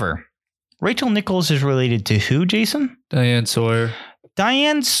 However, Rachel Nichols is related to who, Jason? Diane Sawyer.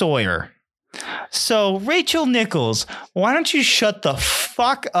 Diane Sawyer. So Rachel Nichols, why don't you shut the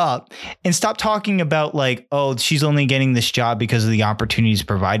fuck up and stop talking about like, oh, she's only getting this job because of the opportunities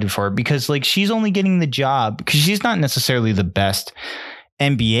provided for her, because like she's only getting the job because she's not necessarily the best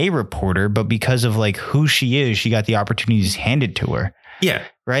NBA reporter, but because of like who she is, she got the opportunities handed to her. Yeah.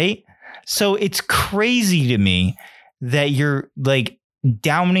 Right. So it's crazy to me that you're like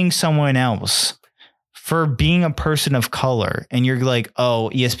downing someone else for being a person of color, and you're like, oh,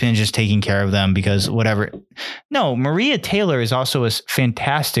 ESPN is just taking care of them because whatever. No, Maria Taylor is also a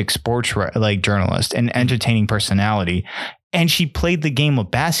fantastic sports journalist and entertaining personality, and she played the game of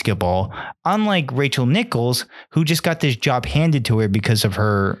basketball, unlike Rachel Nichols, who just got this job handed to her because of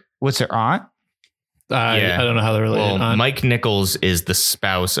her, what's her aunt? I don't know how they're related. Well, Mike Nichols is the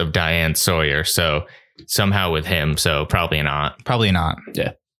spouse of Diane Sawyer, so somehow with him, so probably not.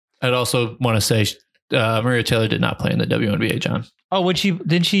 Yeah. I'd also want to say Maria Taylor did not play in the WNBA, John. Oh,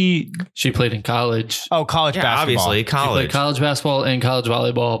 she played in college. Oh, college basketball. Obviously, college. She played college basketball and college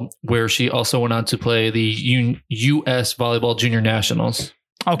volleyball, where she also went on to play the U.S. Volleyball Junior Nationals.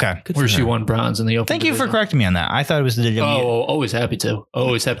 Okay. Where she won bronze in the open Thank division. you for correcting me on that. I thought it was the WNBA. Oh, always happy to.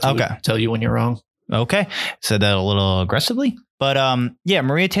 Always happy to tell you when you're wrong. Okay. Said that a little aggressively. But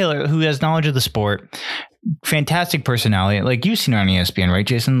Maria Taylor, who has knowledge of the sport, fantastic personality. Like, you've seen her on ESPN, right,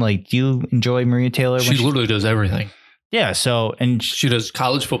 Jason? Like, do you enjoy Maria Taylor? She literally does everything. Yeah. So, and she does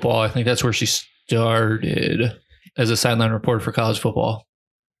college football. I think that's where she started as a sideline reporter for college football.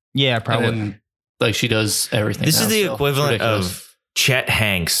 Yeah, probably. And then, she does everything. This is the equivalent of Chet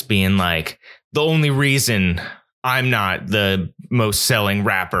Hanks being like, the only reason I'm not the most selling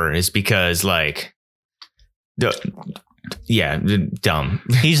rapper is because dumb.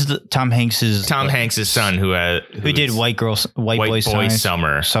 He's Tom Hanks's son who did White Boy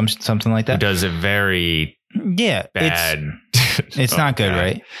Summer, something like that. Who does a very bad. It's not good,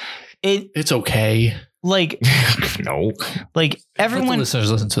 right? It's okay. No. Everyone, let the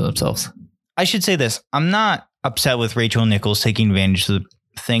listeners listen to themselves. I should say this: I'm not upset with Rachel Nichols taking advantage of the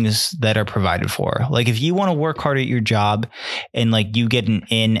things that are provided for her. Like, if you want to work hard at your job and you get an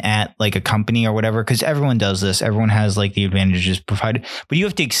in at a company or whatever, because everyone does this, everyone has the advantages provided, but you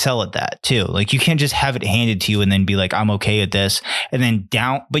have to excel at that too. You can't just have it handed to you and then be like, I'm okay at this, and then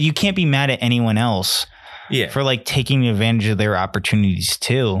but you can't be mad at anyone else for taking advantage of their opportunities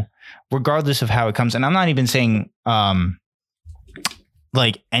too, regardless of how it comes. And I'm not even saying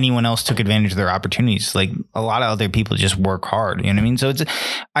anyone else took advantage of their opportunities. A lot of other people just work hard. You know what I mean? So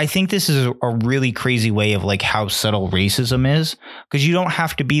I think this is a really crazy way of how subtle racism is, because you don't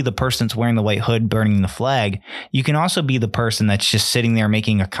have to be the person that's wearing the white hood, burning the flag. You can also be the person that's just sitting there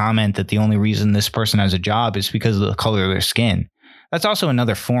making a comment that the only reason this person has a job is because of the color of their skin. That's also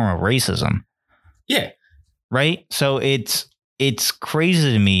another form of racism. Yeah. Right. So it's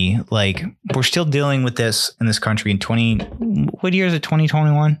crazy to me. We're still dealing with this in this country in what year is it?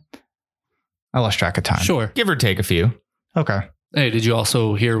 2021? I lost track of time. Sure. Give or take a few. Okay. Hey, did you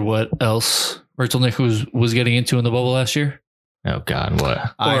also hear what else Rachel Nichols was getting into in the bubble last year? Oh God,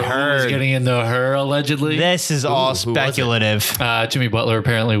 what? I heard who was getting into her allegedly. This is all speculative. Jimmy Butler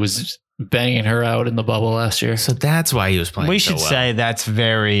apparently was banging her out in the bubble last year. So that's why he was playing. We should say that's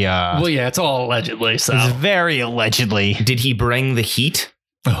very it's all allegedly. So it's very allegedly. Did he bring the heat?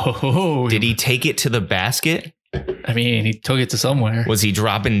 Oh, did he take it to the basket? I mean, he took it to somewhere. Was he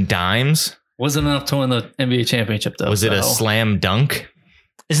dropping dimes? Wasn't enough to win the NBA championship though. Was it a slam dunk?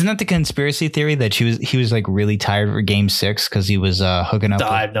 Isn't that the conspiracy theory that he was really tired for Game 6 because he was hooking up?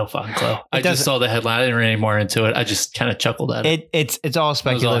 I have no fucking clue. I just saw the headline. I didn't read any more into it. I just kind of chuckled at it. It's all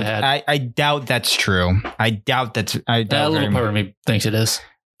speculative. I doubt that's true. I doubt a little part of me thinks it is.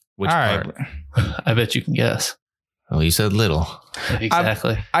 Which part? I bet you can guess. Well, you said little.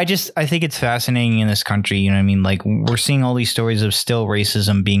 Exactly. I think it's fascinating in this country. You know what I mean? We're seeing all these stories of still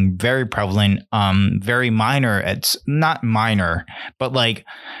racism being very prevalent, very minor. It's not minor, but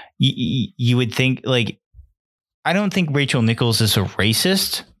you would think I don't think Rachel Nichols is a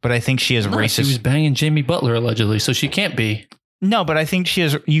racist, but I think she is racist. She was banging Jimmy Butler allegedly, so she can't be. No, but I think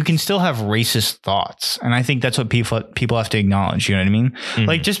you can still have racist thoughts. And I think that's what people have to acknowledge. You know what I mean?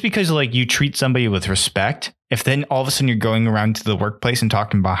 Mm-hmm. Just because you treat somebody with respect, if then all of a sudden you're going around to the workplace and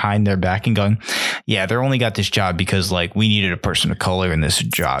talking behind their back and going, yeah, they only got this job because we needed a person of color in this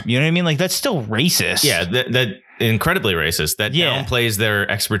job. You know what I mean? That's still racist. Yeah. That incredibly racist. That downplays their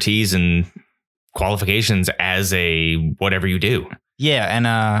expertise and qualifications as a whatever you do. Yeah,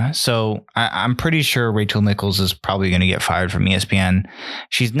 and so I'm pretty sure Rachel Nichols is probably going to get fired from ESPN.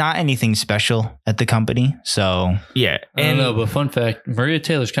 She's not anything special at the company, so yeah. I don't know, but fun fact: Maria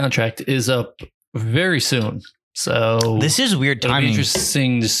Taylor's contract is up very soon. So this is weird timing. It'll be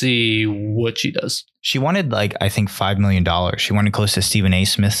interesting to see what she does. She wanted I think $5 million. She wanted close to Stephen A.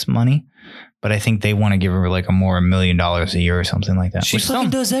 Smith's money, but I think they want to give her $1 million a year or something like that. She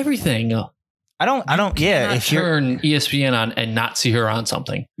fucking does everything. I don't. Yeah, if you turn ESPN on and not see her on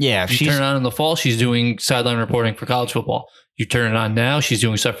something. Yeah, if you turn it on in the fall, she's doing sideline reporting for college football. You turn it on now, she's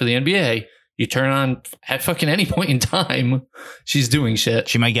doing stuff for the NBA. You turn it on at fucking any point in time, she's doing shit.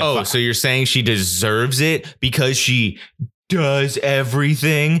 She might get. So you're saying she deserves it because she does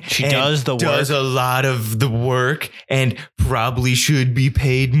everything. She does the work. Does a lot of the work and probably should be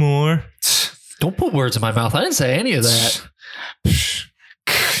paid more. Don't put words in my mouth. I didn't say any of that.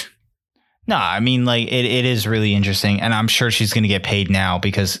 No, I mean, like it is really interesting, and I'm sure she's going to get paid now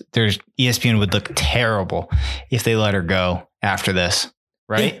because ESPN would look terrible if they let her go after this,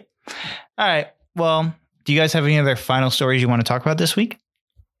 right? Yeah. All right. Well, do you guys have any other final stories you want to talk about this week?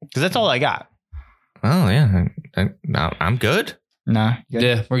 Because that's all I got. Oh yeah, I'm good. Nah.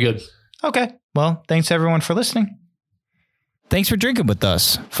 Yeah, we're good. Okay. Well, thanks everyone for listening. Thanks for drinking with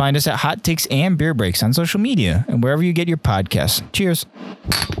us. Find us at Hot Takes and Beer Breaks on social media and wherever you get your podcasts. Cheers.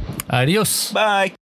 Adios. Bye.